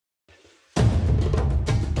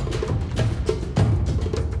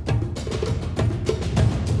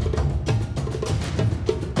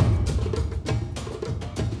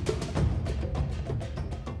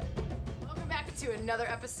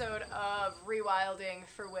episode of Rewilding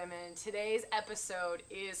for Women. Today's episode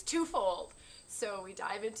is twofold. So we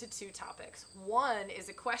dive into two topics. One is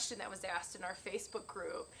a question that was asked in our Facebook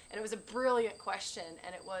group, and it was a brilliant question,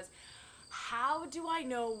 and it was, how do I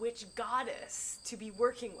know which goddess to be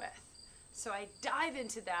working with? So I dive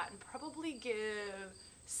into that and probably give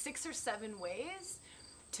 6 or 7 ways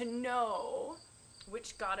to know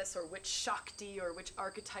which goddess or which Shakti or which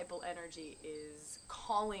archetypal energy is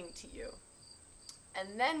calling to you.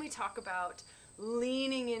 And then we talk about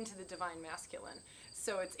leaning into the divine masculine.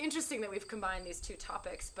 So it's interesting that we've combined these two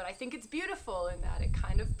topics, but I think it's beautiful in that it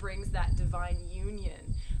kind of brings that divine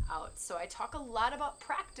union out. So I talk a lot about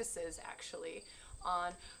practices, actually,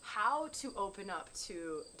 on how to open up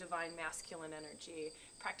to divine masculine energy,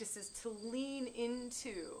 practices to lean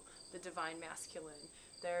into the divine masculine.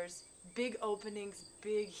 There's big openings,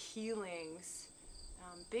 big healings,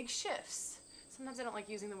 big shifts. Sometimes I don't like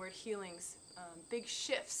using the word healings. Big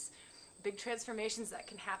shifts, big transformations that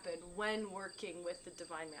can happen when working with the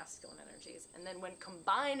divine masculine energies. And then when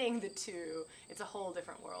combining the two, it's a whole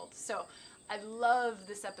different world. So I love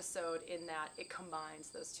this episode in that it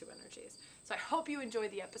combines those two energies. So I hope you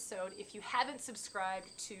enjoyed the episode. If you haven't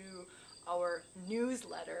subscribed to our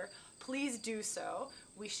newsletter, please do so.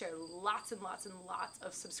 We share lots and lots and lots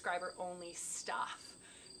of subscriber-only stuff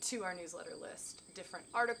to our newsletter list. Different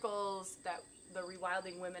articles that the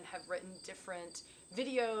Rewilding Women have written, different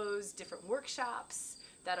videos, different workshops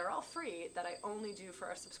that are all free that I only do for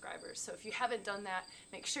our subscribers. So if you haven't done that,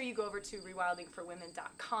 make sure you go over to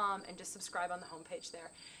rewildingforwomen.com and just subscribe on the homepage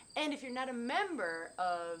there. And if you're not a member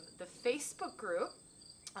of the Facebook group,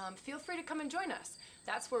 feel free to come and join us.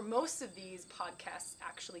 That's where most of these podcasts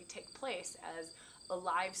actually take place as a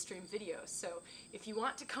live stream video. So if you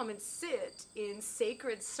want to come and sit in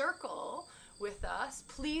sacred circle with us,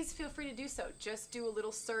 please feel free to do so. Just do a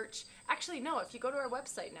little search. Actually, no, if you go to our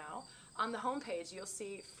website now, on the homepage, you'll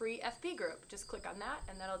see free FB group. Just click on that,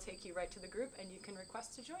 and that'll take you right to the group, and you can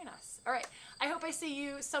request to join us. All right, I hope I see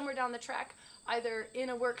you somewhere down the track, either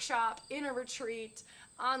in a workshop, in a retreat,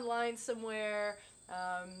 online somewhere.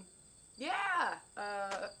 It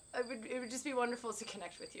would just be wonderful to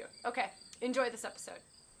connect with you. Okay, enjoy this episode.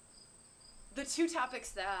 The two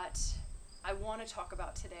topics that I want to talk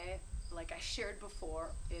about today, like I shared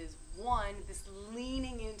before, is one, this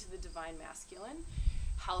leaning into the divine masculine,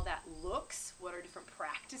 how that looks, what are different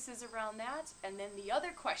practices around that, and then the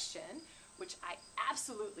other question, which I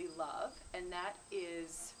absolutely love, and that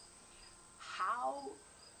is, how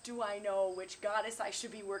do I know which goddess I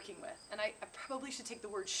should be working with? And I probably should take the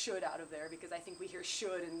word should out of there, because I think we hear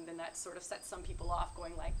should, and then that sort of sets some people off,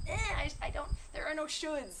 going like, I don't, there are no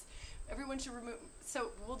shoulds. Everyone should remove,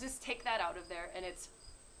 so we'll just take that out of there, and it's,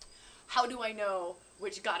 how do I know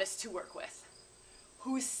which goddess to work with?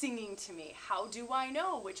 Who's singing to me? How do I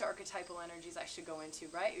know which archetypal energies I should go into,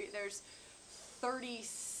 right? There's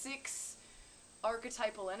 36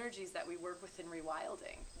 archetypal energies that we work with in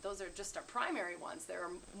Rewilding. Those are just our primary ones. There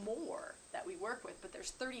are more that we work with, but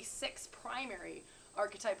there's 36 primary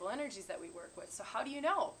archetypal energies that we work with. So how do you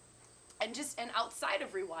know? And outside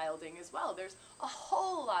of Rewilding as well, there's a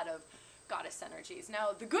whole lot of goddess energies.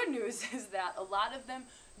 Now, the good news is that a lot of them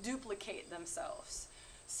duplicate themselves.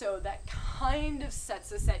 So that kind of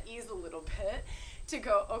sets us at ease a little bit to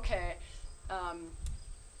go, okay,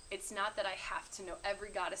 it's not that I have to know every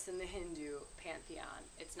goddess in the Hindu pantheon.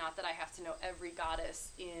 It's not that I have to know every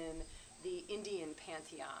goddess in the Indian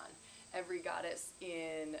pantheon, every goddess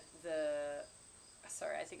in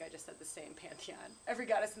I think I just said the same pantheon. Every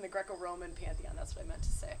goddess in the Greco-Roman pantheon, that's what I meant to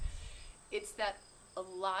say. It's that a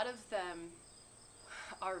lot of them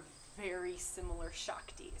are very similar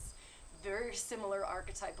Shaktis, very similar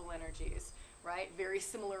archetypal energies, right? Very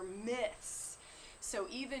similar myths. So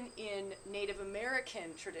even in Native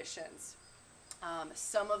American traditions,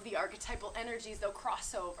 some of the archetypal energies, they'll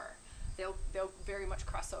cross over. They'll very much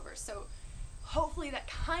cross over. So hopefully that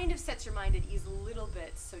kind of sets your mind at ease a little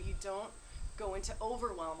bit, so you don't go into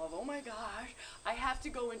overwhelm of, oh my gosh, I have to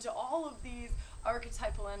go into all of these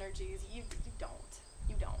archetypal energies. You don't.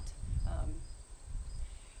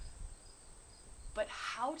 But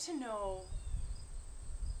how to know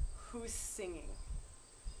who's singing,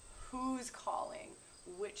 who's calling,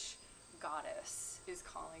 which goddess is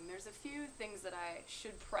calling. There's a few things that I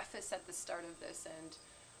should preface at the start of this, and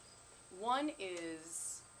one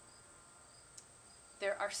is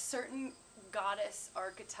there are certain goddess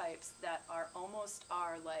archetypes that are almost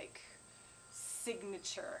our like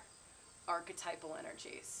signature archetypal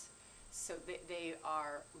energies. So they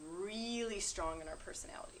are really strong in our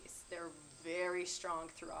personalities. They're very strong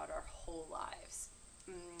throughout our whole lives.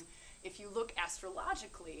 If you look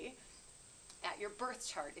astrologically, at your birth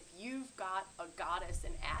chart, if you've got a goddess,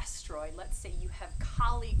 an asteroid, let's say you have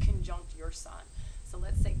Kali conjunct your sun. So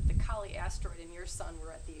let's say the Kali asteroid and your sun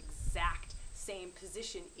were at the exact same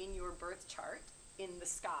position in your birth chart, in the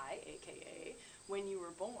sky, aka when you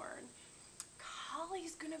were born.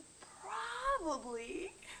 Kali's gonna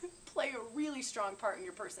probably play a really strong part in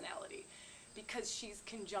your personality because she's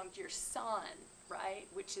conjunct your sun, right?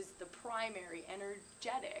 Which is the primary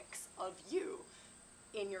energetics of you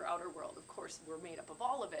in your outer world. Of course, we're made up of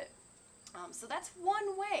all of it. So that's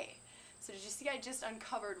one way. So did you see I just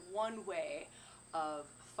uncovered one way of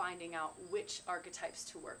finding out which archetypes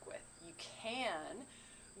to work with? You can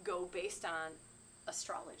go based on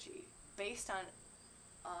astrology, based on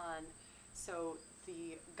so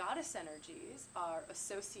the goddess energies are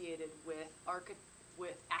associated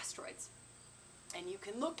with asteroids. And you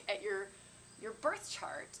can look at your birth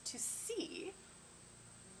chart to see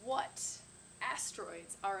what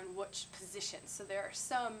asteroids are in which position. So there are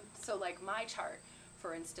some, so like my chart,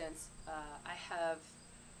 for instance, I have,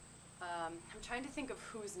 I'm trying to think of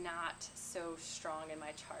who's not so strong in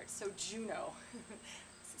my chart. So Juno,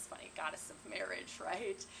 this is funny, goddess of marriage,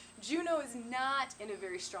 right? Juno is not in a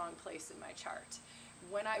very strong place in my chart.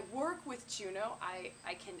 When I work with Juno, I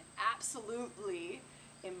can absolutely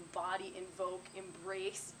embody, invoke,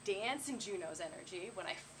 embrace, dance in Juno's energy. When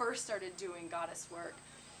I first started doing goddess work,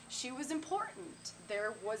 she was important.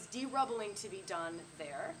 There was derubbling to be done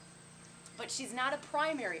there, but she's not a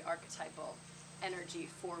primary archetypal energy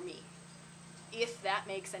for me, if that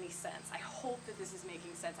makes any sense. I hope that this is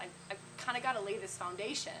making sense. I've kind of got to lay this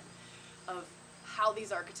foundation of how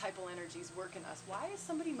these archetypal energies work in us. Why is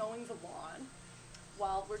somebody mowing the lawn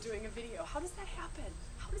while we're doing a video? How does that happen?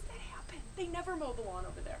 How does that happen? They never mow the lawn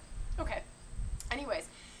over there. Okay. Anyways,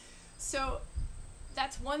 so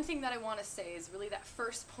that's one thing that I want to say is really that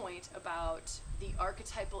first point about the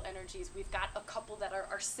archetypal energies. We've got a couple that are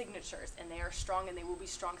our signatures, and they are strong, and they will be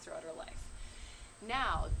strong throughout our life.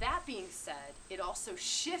 Now, that being said, it also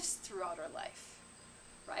shifts throughout our life,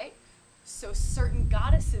 right? So certain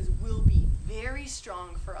goddesses will be very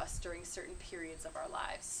strong for us during certain periods of our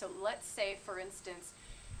lives. So let's say, for instance,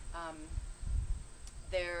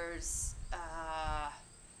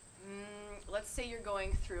 let's say you're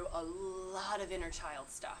going through a lot of inner child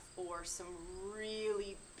stuff, or some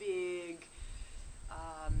really big,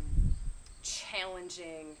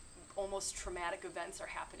 challenging, almost traumatic events are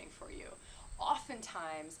happening for you.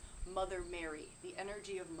 Oftentimes, Mother Mary, the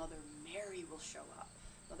energy of Mother Mary will show up.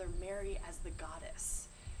 Mother Mary as the goddess.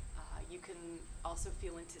 You can also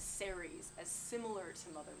feel into Ceres as similar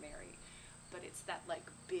to Mother Mary, but it's that like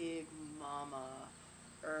big mama,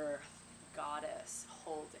 earth, goddess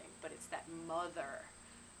holding, but it's that mother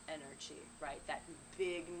energy, right? That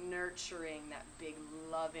big nurturing, that big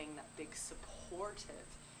loving, that big supportive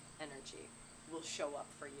energy will show up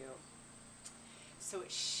for you. So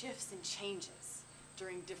it shifts and changes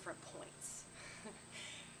during different points.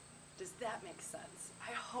 Does that make sense?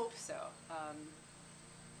 I hope so.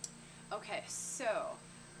 Okay, so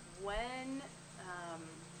when,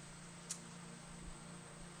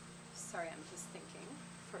 sorry, I'm just thinking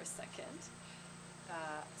for a second.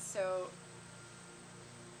 So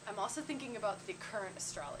I'm also thinking about the current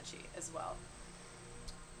astrology as well.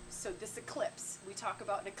 So this eclipse, we talk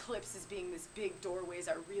about an eclipse as being this big doorways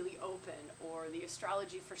are really open, or the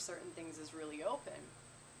astrology for certain things is really open.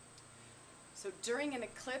 So during an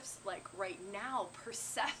eclipse, like right now,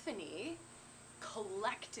 Persephone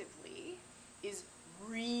collectively is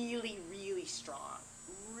really, really strong,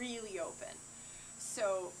 really open.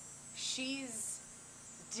 So she's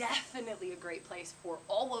definitely a great place for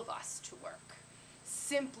all of us to work,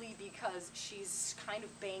 simply because she's kind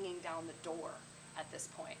of banging down the door at this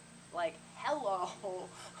point. Like, hello,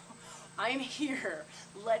 I'm here,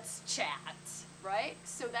 let's chat, right?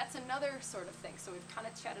 So that's another sort of thing. So we've kind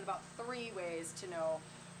of chatted about 3 ways to know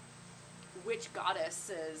which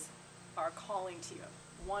goddesses are calling to you.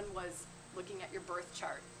 One was looking at your birth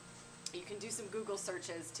chart. You can do some Google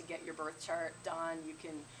searches to get your birth chart done. You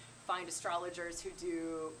can find astrologers who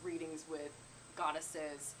do readings with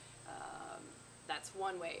goddesses. That's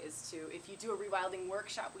one way, is to, if you do a rewilding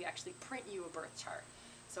workshop, we actually print you a birth chart.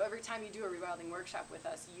 So every time you do a rewilding workshop with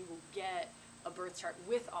us, you will get a birth chart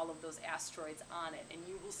with all of those asteroids on it, and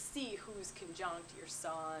you will see who's conjunct your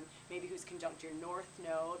sun, maybe who's conjunct your north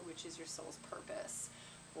node, which is your soul's purpose,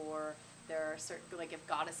 or there are certain, like if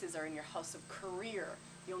goddesses are in your house of career,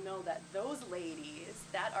 you'll know that those ladies,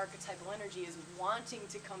 that archetypal energy is wanting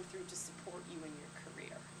to come through to support you in your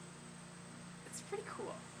career. It's pretty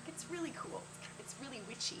cool. It's really cool. It's really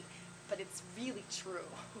witchy, but it's really true.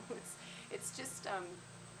 It's just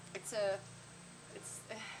it's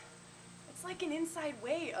it's like an inside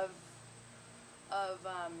way of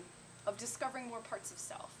discovering more parts of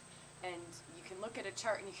self. And you can look at a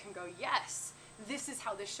chart and you can go, yes, this is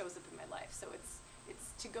how this shows up in my life. So it's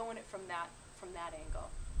to go in it from that angle.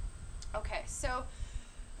 Okay, so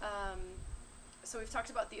we've talked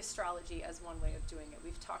about the astrology as one way of doing it.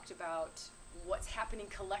 We've talked about what's happening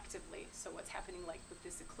collectively. So what's happening like with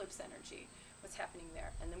this eclipse energy, what's happening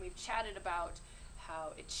there. And then we've chatted about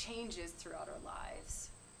how it changes throughout our lives.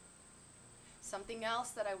 Something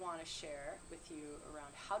else that I want to share with you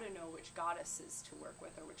around how to know which goddesses to work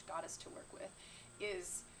with or which goddess to work with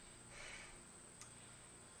is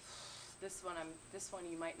this one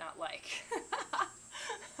you might not like.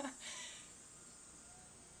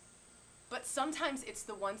 But sometimes it's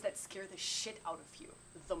the ones that scare the shit out of you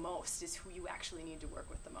the most is who you actually need to work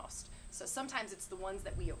with the most. So sometimes it's the ones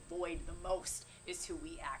that we avoid the most is who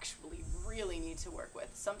we actually really need to work with.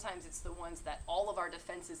 Sometimes it's the ones that all of our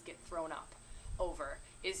defenses get thrown up over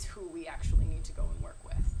is who we actually need to go and work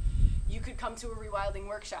with. You could come to a rewilding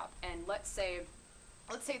workshop and let's say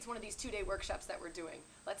it's one of these 2-day workshops that we're doing.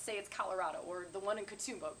 Let's say it's Colorado or the one in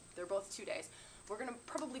Katoomba. They're both 2 days. We're going to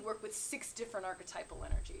probably work with 6 different archetypal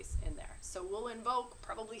energies in there. So we'll invoke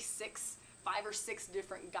probably 5 or 6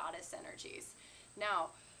 different goddess energies. Now,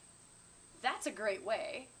 that's a great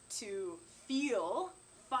way to feel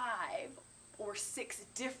 5 or 6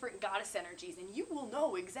 different goddess energies, and you will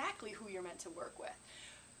know exactly who you're meant to work with.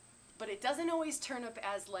 But it doesn't always turn up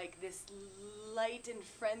as like this light and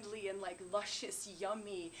friendly and like luscious,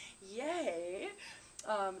 yummy, yay,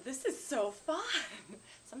 this is so fun.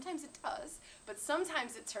 Sometimes it does, but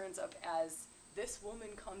sometimes it turns up as this woman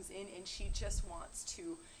comes in and she just wants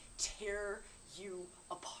to tear you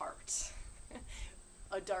apart.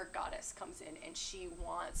 A dark goddess comes in and she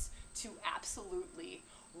wants to absolutely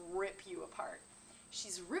rip you apart.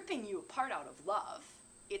 She's ripping you apart out of love.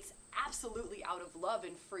 It's absolutely out of love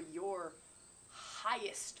and for your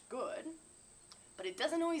highest good, but it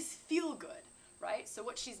doesn't always feel good, right? So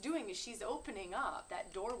what she's doing is she's opening up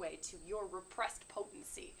that doorway to your repressed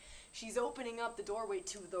potency. She's opening up the doorway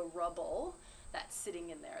to the rubble that's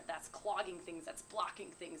sitting in there, that's clogging things, that's blocking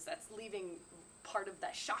things, that's leaving part of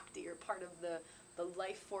that Shakti or part of the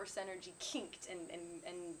life force energy kinked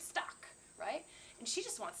and stuck, right? And she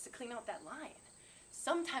just wants to clean out that line.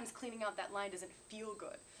 Sometimes cleaning out that line doesn't feel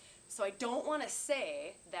good. So I don't want to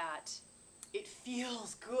say that it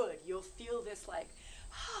feels good. You'll feel this like,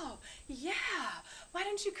 oh, yeah, why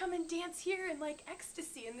don't you come and dance here in like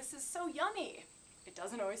ecstasy and this is so yummy. It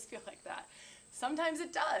doesn't always feel like that. Sometimes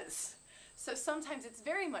it does. So sometimes it's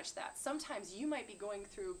very much that. Sometimes you might be going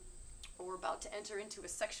through or about to enter into a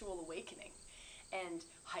sexual awakening and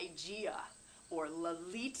Hygeia or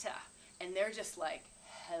Lolita, and they're just like,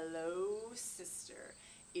 hello, sister.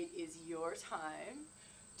 It is your time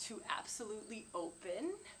to absolutely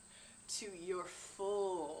open to your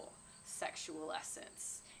full sexual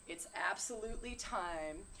essence. It's absolutely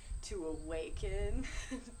time to awaken,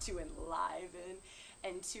 to enliven,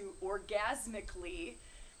 and to orgasmically,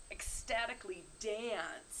 ecstatically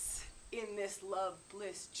dance in this love,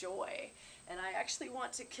 bliss, joy. And I actually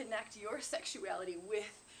want to connect your sexuality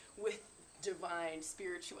with divine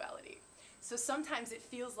spirituality. So sometimes it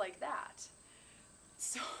feels like that.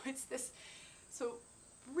 So it's this, so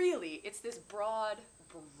really it's this broad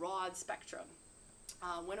spectrum.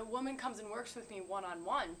 When a woman comes and works with me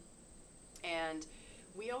one-on-one, and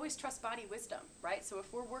we always trust body wisdom, right? So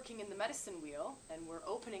if we're working in the medicine wheel and we're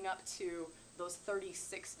opening up to those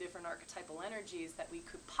 36 different archetypal energies that we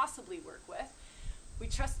could possibly work with, we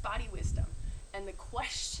trust body wisdom. And the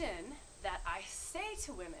question that I say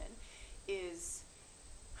to women is,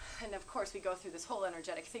 and of course we go through this whole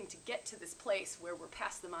energetic thing to get to this place where we're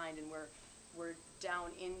past the mind and we're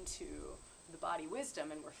down into the body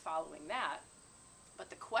wisdom and we're following that. But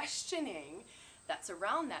the questioning that's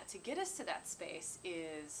around that to get us to that space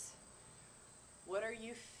is, what are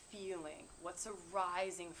you feeling? What's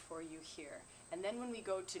arising for you here? And then when we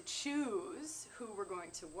go to choose who we're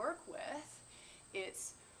going to work with,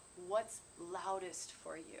 it's what's loudest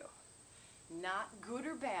for you. Not good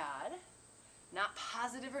or bad, not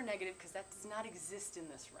positive or negative, because that does not exist in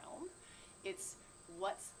this realm. It's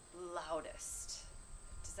what's loudest.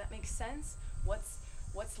 Does that make sense? What's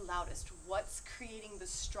loudest? What's creating the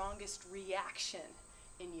strongest reaction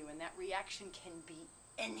in you? And that reaction can be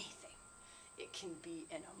anything. It can be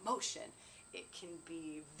an emotion. It can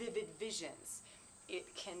be vivid visions.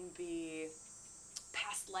 It can be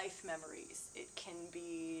past life memories. It can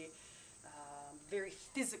be very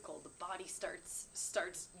physical. The body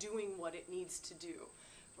starts doing what it needs to do,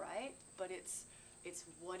 right? But it's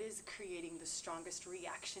what is creating the strongest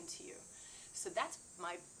reaction to you. So that's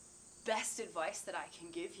my best advice that I can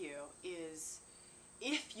give you is,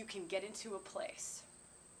 if you can get into a place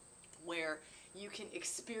where you can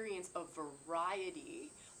experience a variety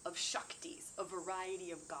of Shaktis, a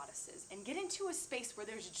variety of goddesses, and get into a space where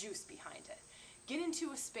there's juice behind it. Get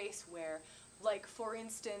into a space where, like for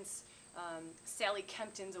instance, Sally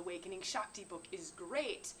Kempton's Awakening Shakti book is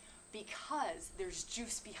great because there's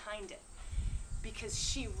juice behind it. Because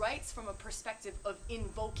she writes from a perspective of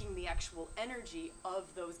invoking the actual energy of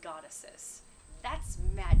those goddesses. That's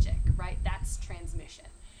magic, right? That's transmission.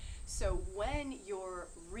 So when you're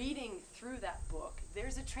reading through that book,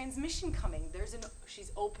 there's a transmission coming.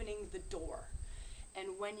 She's opening the door. And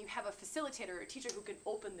when you have a facilitator or a teacher who can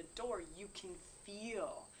open the door, you can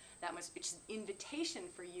feel that much. It's an invitation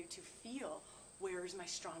for you to feel, where's my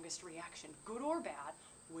strongest reaction? Good or bad,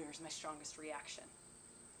 where's my strongest reaction,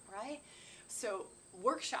 right? So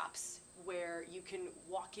workshops where you can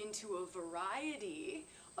walk into a variety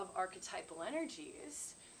of archetypal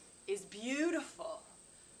energies is beautiful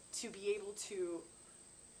to be able to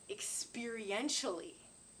experientially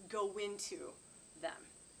go into them.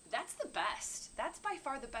 That's the best. That's by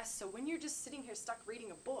far the best. So when you're just sitting here stuck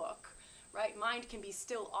reading a book, right, mind can be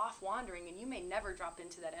still off wandering and you may never drop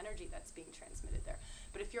into that energy that's being transmitted there.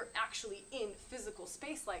 But if you're actually in physical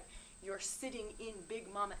space, like you're sitting in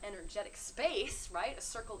Big Mama energetic space, right? A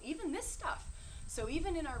circle, even this stuff. So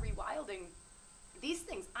even in our rewilding, these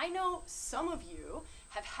things, I know some of you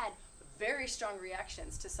have had very strong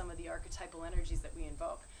reactions to some of the archetypal energies that we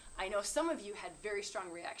invoke. I know some of you had very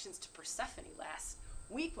strong reactions to Persephone last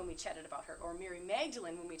week when we chatted about her, or Mary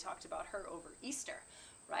Magdalene when we talked about her over Easter,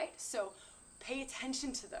 right? So pay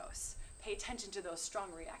attention to those. Pay attention to those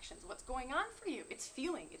strong reactions. What's going on for you? It's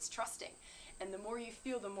feeling, it's trusting. And the more you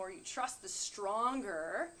feel, the more you trust, the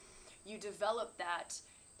stronger you develop that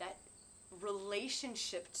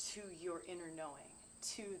relationship to your inner knowing,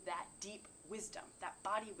 to that deep wisdom, that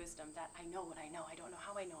body wisdom, that I know what I know. I don't know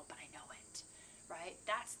how I know it, but I know it, right?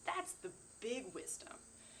 That's the big wisdom.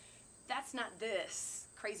 That's not this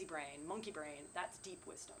crazy brain, monkey brain. That's deep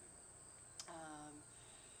wisdom.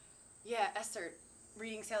 Yeah, Esther,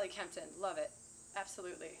 reading Sally Kempton, love it.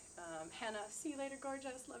 Absolutely. Hannah, see you later,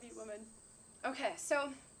 gorgeous. Love you, woman. Okay, so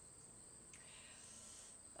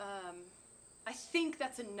I think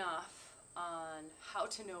that's enough on how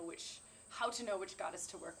to know which goddess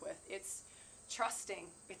to work with. It's trusting.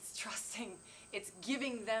 It's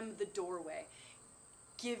giving them the doorway,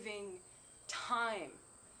 giving time.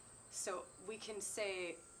 So we can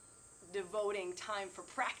say devoting time for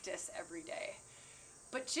practice every day,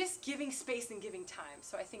 but just giving space and giving time.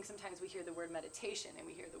 So I think sometimes we hear the word meditation and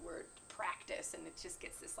we hear the word practice and it just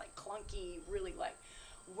gets this like clunky, really like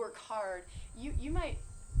work hard. You might,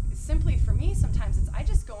 simply for me sometimes I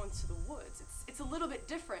just go into the woods. It's a little bit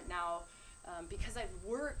different now because I've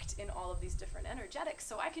worked in all of these different energetics,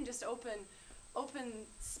 so I can just open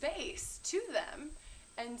space to them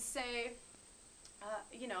and say,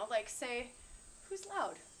 say, who's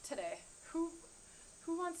loud today? Who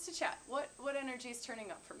wants to chat? What energy is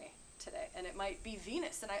turning up for me today? And it might be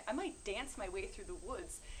Venus, and I might dance my way through the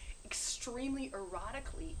woods extremely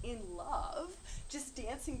erotically in love, just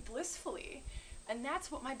dancing blissfully. And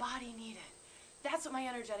that's what my body needed. That's what my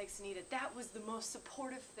energetics needed. That was the most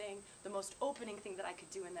supportive thing, the most opening thing that I could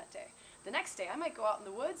do in that day. The next day, I might go out in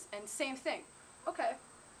the woods and same thing. Okay,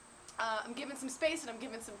 I'm giving some space and I'm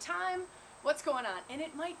giving some time. What's going on? And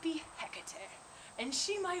it might be Hecate. And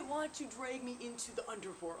she might want to drag me into the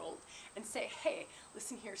underworld and say, hey,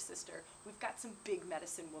 listen here, sister, we've got some big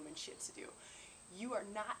medicine woman shit to do. You are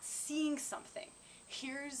not seeing something.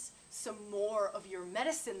 Here's some more of your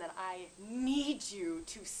medicine that I need you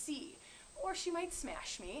to see. Or she might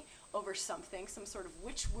smash me over something, some sort of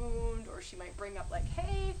witch wound, or she might bring up like,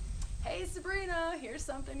 hey Sabrina, here's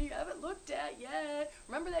something you haven't looked at yet.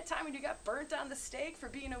 Remember that time when you got burnt on the stake for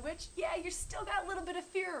being a witch? Yeah, you still got a little bit of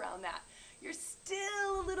fear around that. You're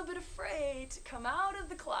still a little bit afraid to come out of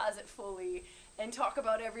the closet fully and talk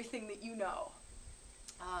about everything that you know.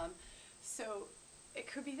 So it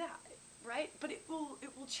could be that, right? But it will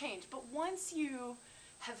change. But once you've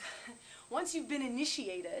been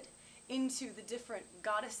initiated into the different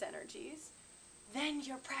goddess energies, then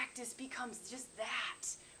your practice becomes just that,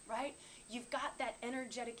 right? You've got that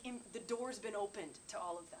energetic, the door's been opened to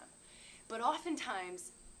all of them. But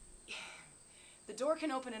oftentimes, the door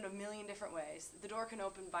can open in a million different ways. The door can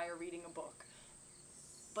open via reading a book.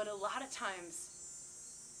 But a lot of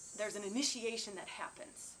times, there's an initiation that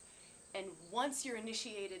happens. And once you're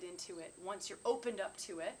initiated into it, once you're opened up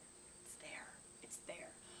to it, it's there.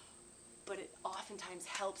 But it oftentimes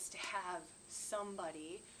helps to have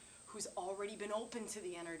somebody who's already been open to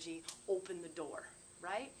the energy open the door,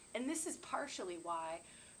 right? And this is partially why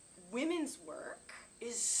women's work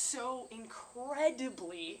is so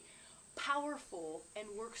incredibly powerful and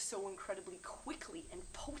works so incredibly quickly and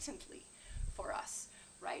potently for us,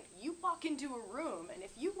 right? You walk into a room, and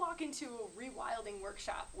if you walk into a rewilding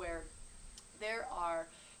workshop where there are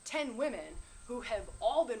 10 women who have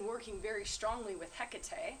all been working very strongly with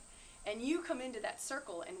Hecate, and you come into that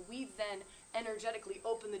circle and we then energetically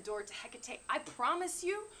open the door to Hecate, I promise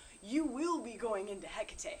you, you will be going into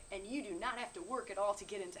Hecate, and you do not have to work at all to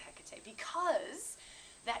get into Hecate, because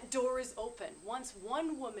that door is open. Once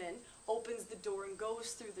one woman opens the door and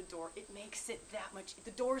goes through the door, it makes it that much,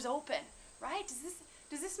 the door's open, right?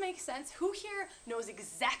 Does this make sense? Who here knows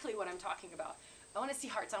exactly what I'm talking about? I want to see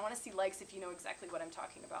hearts, I want to see likes if you know exactly what I'm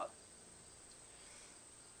talking about.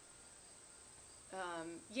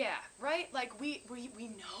 Yeah, right? Like we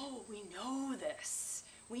know this.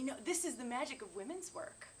 We know this is the magic of women's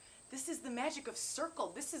work. This is the magic of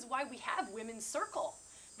circle. This is why we have women's circle.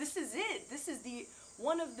 This is it. This is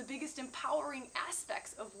one of the biggest empowering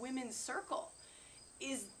aspects of women's circle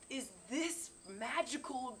is this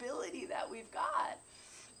magical ability that we've got.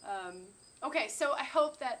 Okay, so I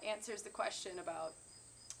hope that answers the question about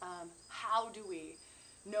how do we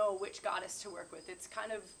know which goddess to work with. It's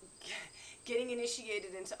kind of getting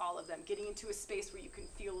initiated into all of them, getting into a space where you can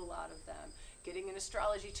feel a lot of them, getting an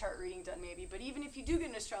astrology chart reading done maybe, but even if you do get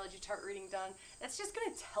an astrology chart reading done, that's just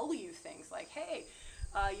going to tell you things like, hey,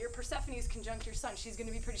 your Persephone is conjunct your sun, she's going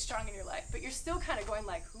to be pretty strong in your life, but you're still kind of going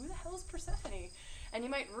like, who the hell is Persephone? And you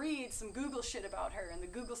might read some Google shit about her, and the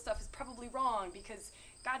Google stuff is probably wrong because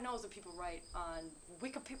God knows what people write on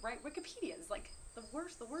Wikipedia is like the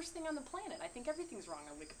worst thing on the planet. I think everything's wrong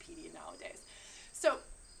on Wikipedia nowadays. So,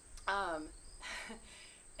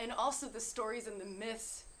 and also the stories and the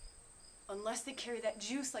myths, unless they carry that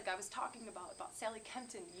juice like I was talking about Sally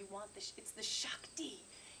Kempton, you want it's the Shakti.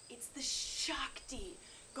 It's the Shakti.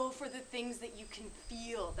 Go for the things that you can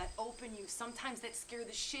feel, that open you, sometimes that scare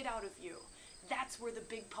the shit out of you. That's where the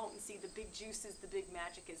big potency, the big juice is, the big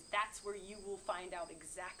magic is. That's where you will find out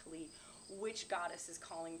exactly which goddess is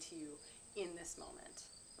calling to you in this moment,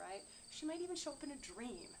 right? She might even show up in a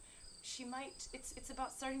dream. She might, it's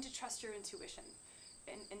about starting to trust your intuition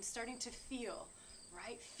and starting to feel,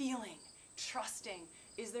 right? Feeling, trusting.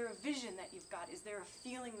 Is there a vision that you've got? Is there a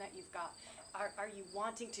feeling that you've got? Are you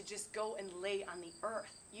wanting to just go and lay on the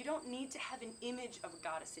earth? You don't need to have an image of a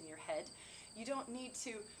goddess in your head. You don't need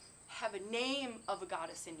to have a name of a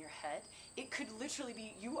goddess in your head. It could literally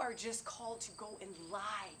be you are just called to go and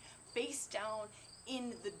lie face down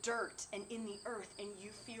in the dirt and in the earth, and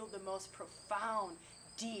you feel the most profound,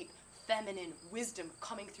 deep, feminine wisdom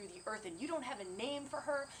coming through the earth, and you don't have a name for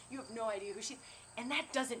her. You have no idea who she is, and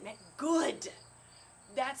that doesn't make good.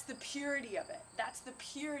 That's the purity of it. That's the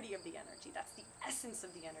purity of the energy. That's the essence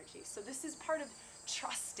of the energy. So this is part of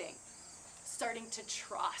trusting, starting to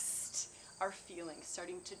trust our feelings,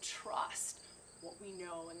 starting to trust what we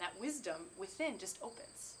know, and that wisdom within just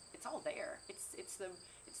opens. It's all there. It's the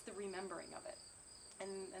remembering of it, and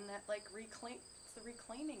that like it's the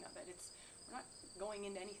reclaiming of it. We're not going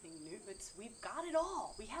into anything new. We've got it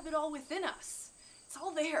all. We have it all within us. It's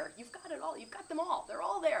all there. You've got it all. You've got them all. They're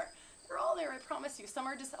all there. They're all there, I promise you. Some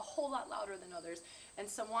are just a whole lot louder than others, and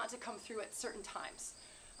some want to come through at certain times,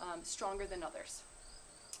 stronger than others.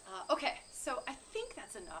 Okay, so I think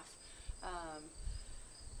that's enough.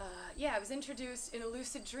 Yeah, I was introduced in a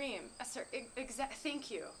lucid dream. Esther,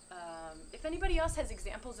 thank you. If anybody else has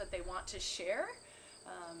examples that they want to share,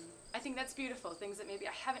 I think that's beautiful, things that maybe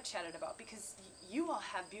I haven't chatted about, because you all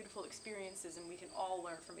have beautiful experiences and we can all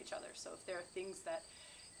learn from each other. So if there are things that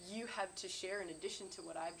you have to share in addition to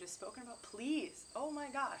what I've just spoken about, please. Oh my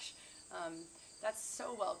gosh. That's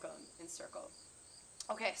so welcome in Circle.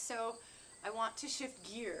 Okay, so I want to shift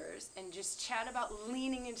gears and just chat about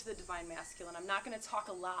leaning into the Divine Masculine. I'm not going to talk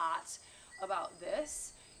a lot about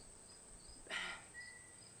this.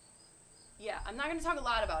 Yeah, I'm not going to talk a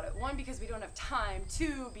lot about it. One, because we don't have time.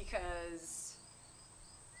 Two, because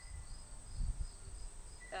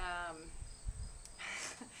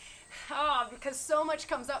because so much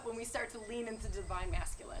comes up when we start to lean into Divine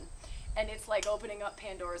Masculine. And it's like opening up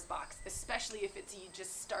Pandora's box, especially if it's you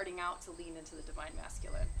just starting out to lean into the Divine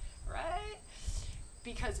Masculine, right?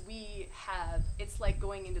 Because it's like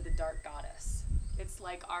going into the Dark Goddess. It's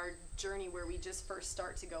like our journey where we just first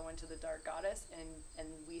start to go into the Dark Goddess, and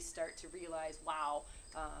we start to realize, wow,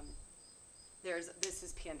 this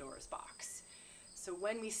is Pandora's box. So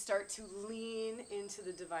when we start to lean into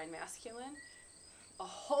the Divine Masculine, a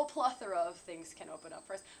whole plethora of things can open up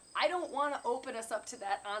for us. I don't want to open us up to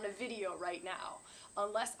that on a video right now,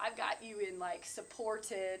 unless I've got you in like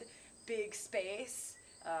supported big space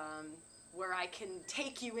where I can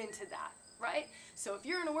take you into that, right? So if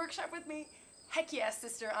you're in a workshop with me, heck yes,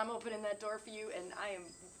 sister, I'm opening that door for you, and I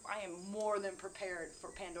am more than prepared for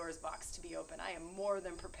Pandora's box to be open. I am more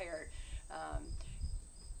than prepared.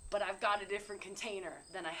 But I've got a different container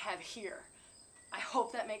than I have here. I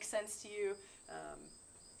hope that makes sense to you.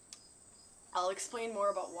 I'll explain more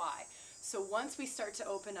about why. So once we start to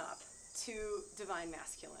open up to divine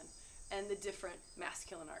masculine and the different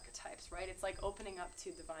masculine archetypes, right? It's like opening up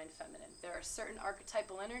to divine feminine. There are certain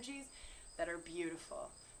archetypal energies that are beautiful.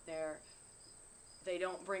 They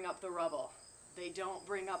don't bring up the rubble. They don't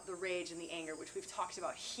bring up the rage and the anger, which we've talked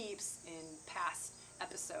about heaps in past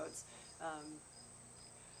episodes.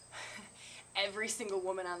 Every single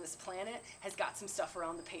woman on this planet has got some stuff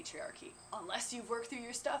around the patriarchy. Unless you've worked through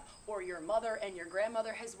your stuff, or your mother and your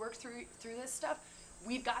grandmother has worked through this stuff,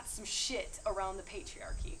 we've got some shit around the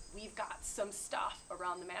patriarchy. We've got some stuff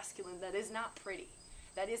around the masculine that is not pretty.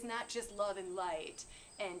 That is not just love and light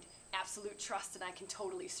and absolute trust and I can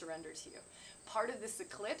totally surrender to you. Part of this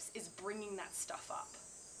eclipse is bringing that stuff up.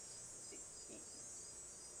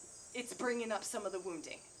 It's bringing up some of the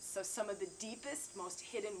wounding. So some of the deepest, most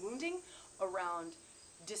hidden wounding around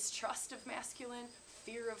distrust of masculine,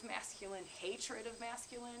 fear of masculine, hatred of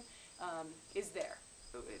masculine is there.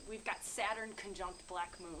 We've got Saturn conjunct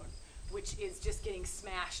Black Moon, which is just getting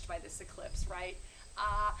smashed by this eclipse, right?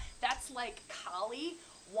 That's like Kali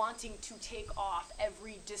wanting to take off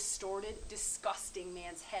every distorted, disgusting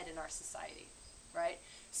man's head in our society, right?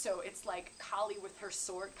 So it's like Kali with her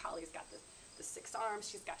sword. Kali's got the 6 arms.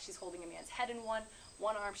 She's holding a man's head in one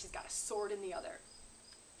arm. She's got a sword in the other.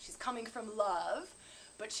 She's coming from love,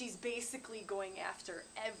 but she's basically going after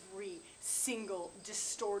every single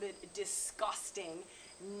distorted, disgusting,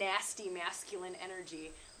 nasty masculine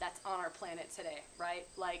energy that's on our planet today, right?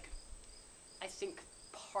 Like, I think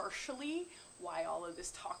partially why all of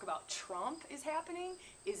this talk about Trump is happening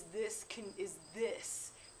is this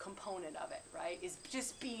component of it, right? Is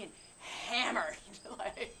just being hammered.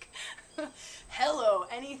 Like, hello,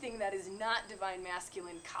 anything that is not divine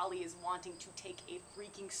masculine, Kali is wanting to take a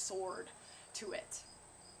freaking sword to it.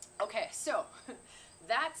 Okay, so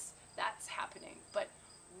that's happening. But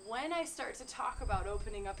when I start to talk about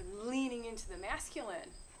opening up and leaning into the masculine,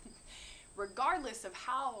 regardless of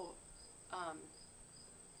how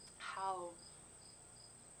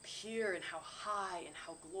pure and how high and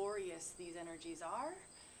how glorious these energies are,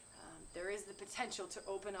 there is the potential to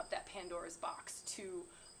open up that Pandora's box to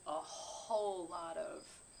a whole lot of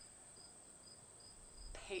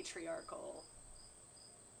patriarchal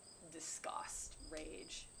disgust,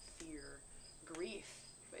 rage, fear, grief.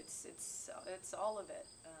 It's all of it.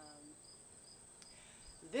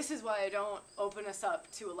 This is why I don't open us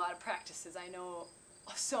up to a lot of practices. I know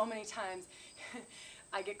so many times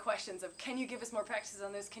I get questions of, can you give us more practices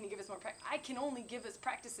on this? Can you give us more practice? I can only give us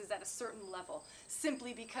practices at a certain level,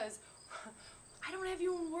 simply because I don't have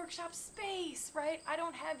you in workshop space, right? I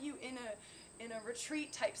don't have you in a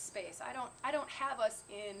retreat type space. I don't have us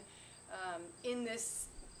in this.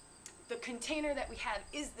 The container that we have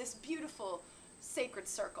is this beautiful sacred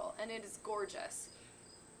circle, and it is gorgeous.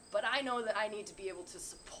 But I know that I need to be able to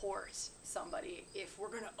support somebody if we're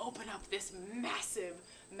going to open up this massive,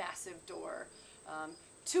 massive door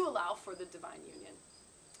to allow for the divine union.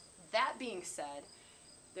 That being said,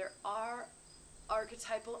 there are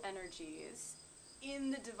archetypal energies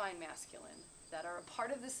in the divine masculine that are a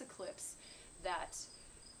part of this eclipse that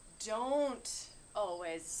don't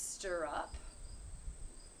always stir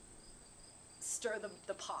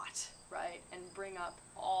the pot, right? And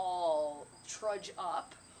trudge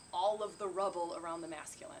up all of the rubble around the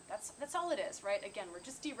masculine. That's all it is, right? Again, we're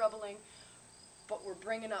just de-rubbling, but we're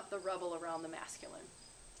bringing up the rubble around the masculine.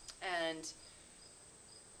 And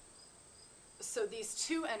so these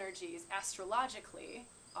two energies, astrologically,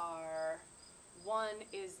 are, one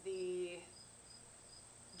is the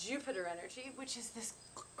Jupiter energy, which is this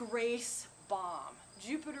grace bomb.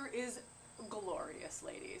 Jupiter is glorious,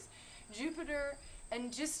 ladies. Jupiter,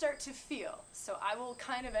 and just start to feel. So I will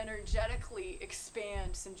kind of energetically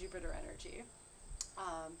expand some Jupiter energy.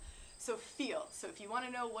 So feel. So if you want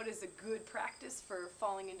to know what is a good practice for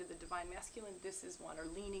falling into the divine masculine, this is one. Or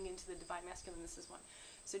leaning into the divine masculine, this is one.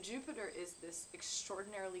 So Jupiter is this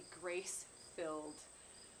extraordinarily grace-filled,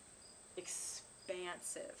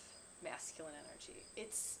 expansive masculine energy.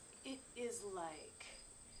 It is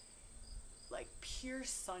like pure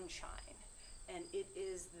sunshine. And it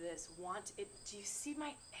is this do you see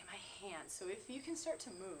my hand? So if you can start to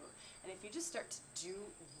move, and if you just start to do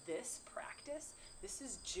this practice, this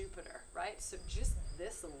is Jupiter, right? So just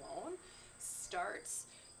this alone starts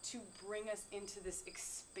to bring us into this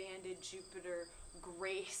expanded Jupiter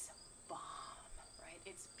grace bomb, right?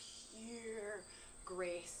 It's pure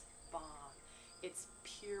grace bomb. It's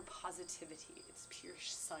pure positivity. It's pure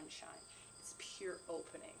sunshine. It's pure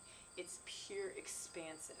opening. It's pure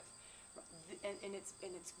expansive. And it's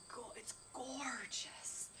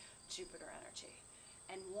gorgeous Jupiter energy,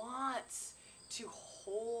 and wants to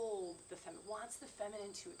hold the feminine, wants the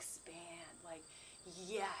feminine to expand. Like,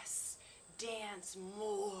 yes, dance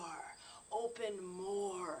more, open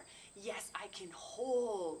more. Yes, I can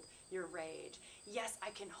hold your rage. Yes,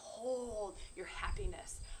 I can hold your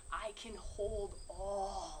happiness. I can hold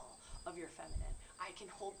all of your feminine. I can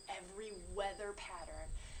hold every weather pattern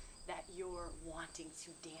that you're wanting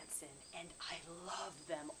to dance in, and I love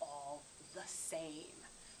them all the same,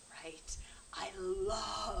 right? I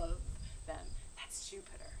love them. That's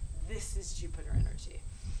Jupiter. This is Jupiter energy.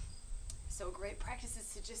 So a great practice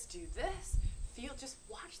is to just do this. Just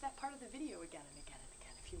watch that part of the video again and again and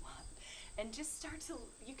again if you want. And just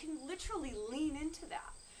you can literally lean into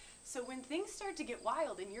that. So when things start to get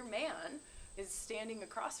wild and your man is standing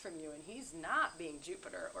across from you and he's not being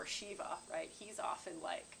Jupiter or Shiva, right? He's often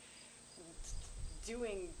like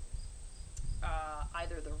doing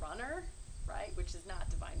either the runner, right, which is not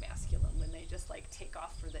divine masculine, when they just like take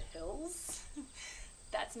off for the hills.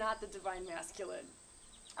 That's not the divine masculine.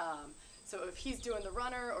 So if he's doing the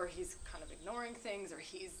runner, or he's kind of ignoring things, or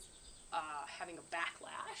he's having a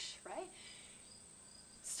backlash, right,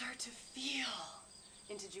 start to feel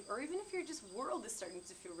into Jupiter. Or even if your just world is starting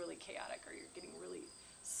to feel really chaotic, or you're getting really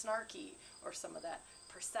snarky, or some of that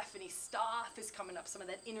Persephone stuff is coming up, some of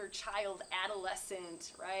that inner child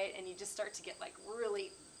adolescent, right? And you just start to get like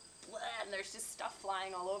really blah, and there's just stuff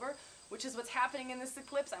flying all over, which is what's happening in this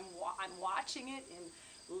eclipse. I'm watching it in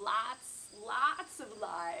lots of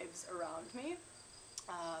lives around me.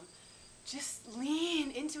 Just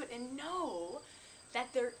lean into it and know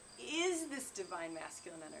that there is this divine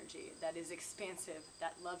masculine energy that is expansive,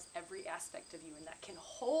 that loves every aspect of you, and that can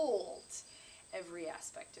hold every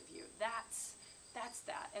aspect of you. That's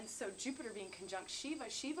that. And so Jupiter being conjunct Shiva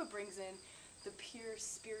brings in the pure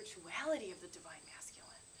spirituality of the divine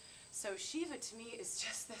masculine. So Shiva to me is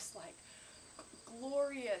just this like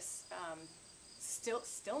glorious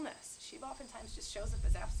stillness. Shiva oftentimes just shows up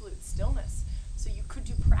as absolute stillness. So you could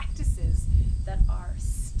do practices that are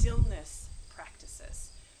stillness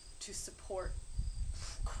practices to support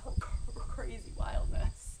crazy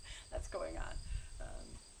wildness that's going on.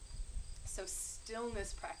 So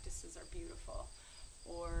stillness practices are beautiful.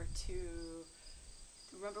 Or to,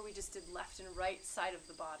 remember we just did left and right side of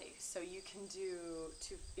the body. So you can to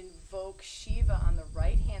invoke Shiva on the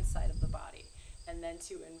right hand side of the body, and then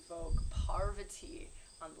to invoke Parvati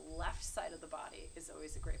on the left side of the body is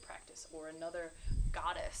always a great practice. Or another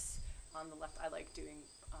goddess on the left. I like doing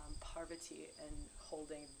Parvati and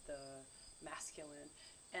holding the masculine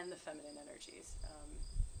and the feminine energies.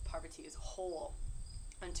 Parvati is whole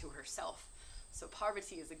unto herself. So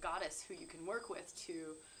Parvati is a goddess who you can work with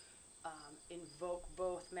to invoke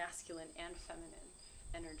both masculine and feminine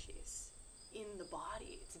energies in the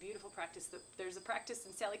body. It's a beautiful practice. There's a practice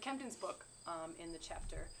in Sally Kempton's book in the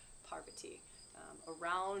chapter Parvati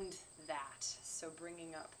around that. So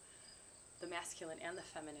bringing up the masculine and the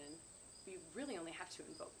feminine. We really only have to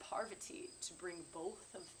invoke Parvati to bring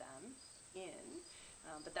both of them in.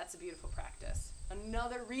 But that's a beautiful practice.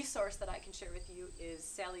 Another resource that I can share with you is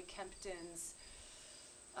Sally Kempton's,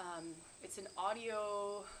 it's an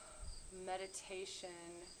audio meditation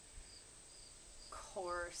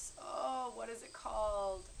course. Oh, what is it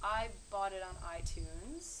called? I bought it on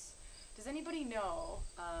iTunes. Does anybody know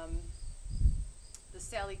the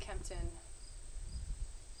Sally Kempton?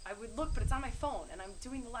 I would look, but it's on my phone, and I'm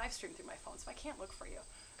doing the live stream through my phone, so I can't look for you.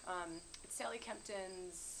 It's Sally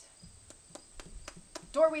Kempton's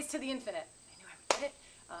Doorways to the Infinite. I knew I would get it.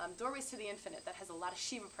 Doorways to the Infinite, that has a lot of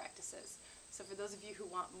Shiva practices. So for those of you who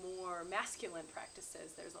want more masculine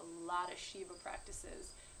practices, there's a lot of Shiva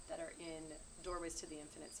practices that are in Doorways to the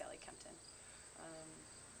Infinite, Sally Kempton. I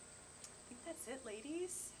think that's it,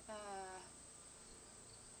 ladies.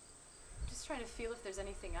 Just trying to feel if there's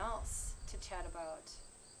anything else to chat about.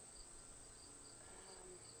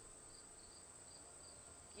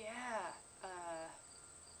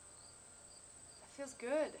 That feels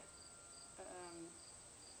good.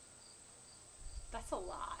 That's a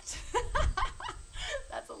lot.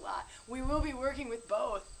 That's a lot. We will be working with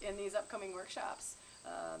both in these upcoming workshops.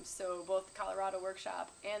 So both the Colorado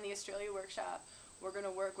workshop and the Australia workshop, we're going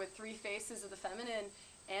to work with 3 faces of the feminine,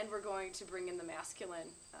 and we're going to bring in the masculine,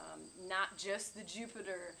 not just the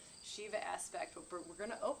Jupiter Shiva aspect, but we're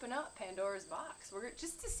going to open up Pandora's box. We're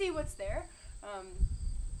just to see what's there.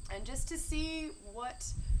 and just to see what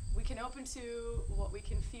we can open to, what we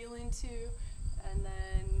can feel into, and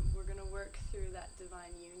then we're going to work through that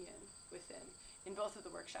divine union within in both of the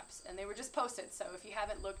workshops. And they were just posted, so if you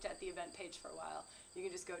haven't looked at the event page for a while, you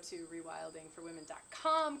can just go to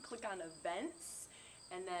rewildingforwomen.com, click on events,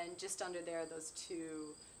 and then just under there, those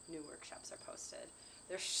 2 new workshops are posted.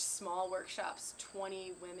 They're small workshops,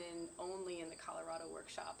 20 women only in the Colorado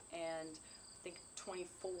workshop, and I think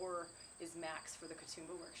 24 is max for the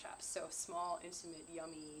Katoomba workshops. So small, intimate,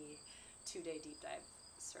 yummy, 2-day deep dive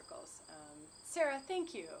circles. Sarah,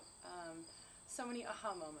 thank you. So many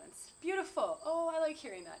aha moments. Beautiful. Oh, I like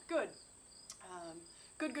hearing that. Good.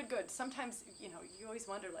 Good. Sometimes, you always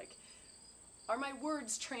wonder, like, are my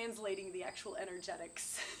words translating the actual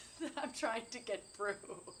energetics that I'm trying to get through?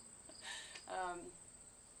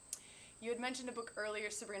 You had mentioned a book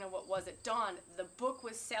earlier, Sabrina. What was it? Dawn. The book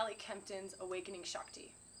was Sally Kempton's Awakening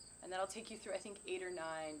Shakti. And that'll take you through, I think, 8 or 9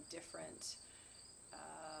 different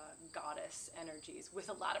goddess energies with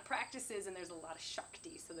a lot of practices, and there's a lot of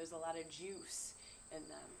Shakti, so there's a lot of juice in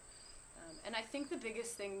them. And I think the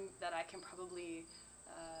biggest thing that I can probably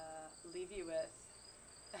leave you with,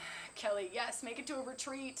 Kelly, yes, make it to a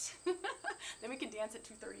retreat. Then we can dance at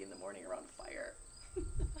 2:30 in the morning around a fire.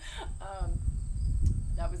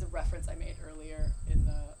 That was a reference I made earlier in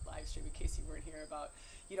the live stream, in case you weren't here, about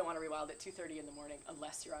you don't want to rewild at 2:30 in the morning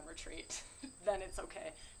unless you're on retreat. Then it's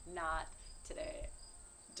okay. Not today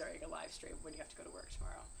during a live stream when you have to go to work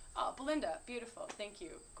tomorrow. Oh, Belinda, beautiful. Thank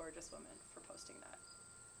you, gorgeous woman, for posting that.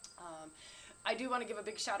 I do want to give a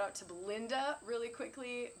big shout out to Belinda really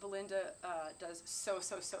quickly. Belinda does so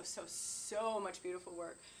much beautiful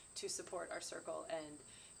work to support our circle and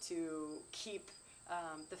to keep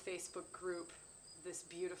the Facebook group this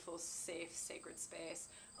beautiful, safe, sacred space.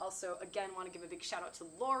 Also, again, want to give a big shout out to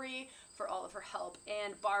Lori for all of her help,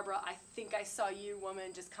 and Barbara. I think I saw you,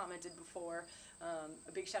 woman, just commented before.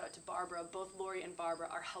 A big shout out to Barbara. Both Lori and Barbara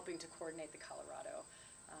are helping to coordinate the Colorado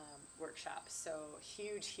workshop. So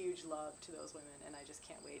huge love to those women, and I just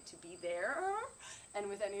can't wait to be there and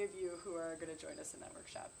with any of you who are going to join us in that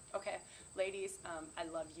workshop. Okay, ladies, I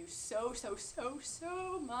love you so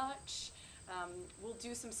much. We'll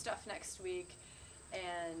do some stuff next week,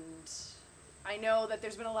 and I know that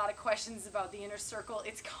there's been a lot of questions about the inner circle.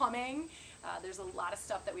 It's coming. There's a lot of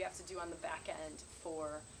stuff that we have to do on the back end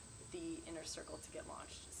for the inner circle to get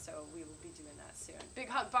launched. So we will be doing that soon. Big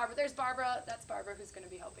hug, Barbara. There's Barbara. That's Barbara who's going to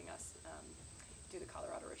be helping us do the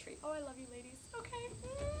Colorado retreat. Oh, I love you, ladies. Okay.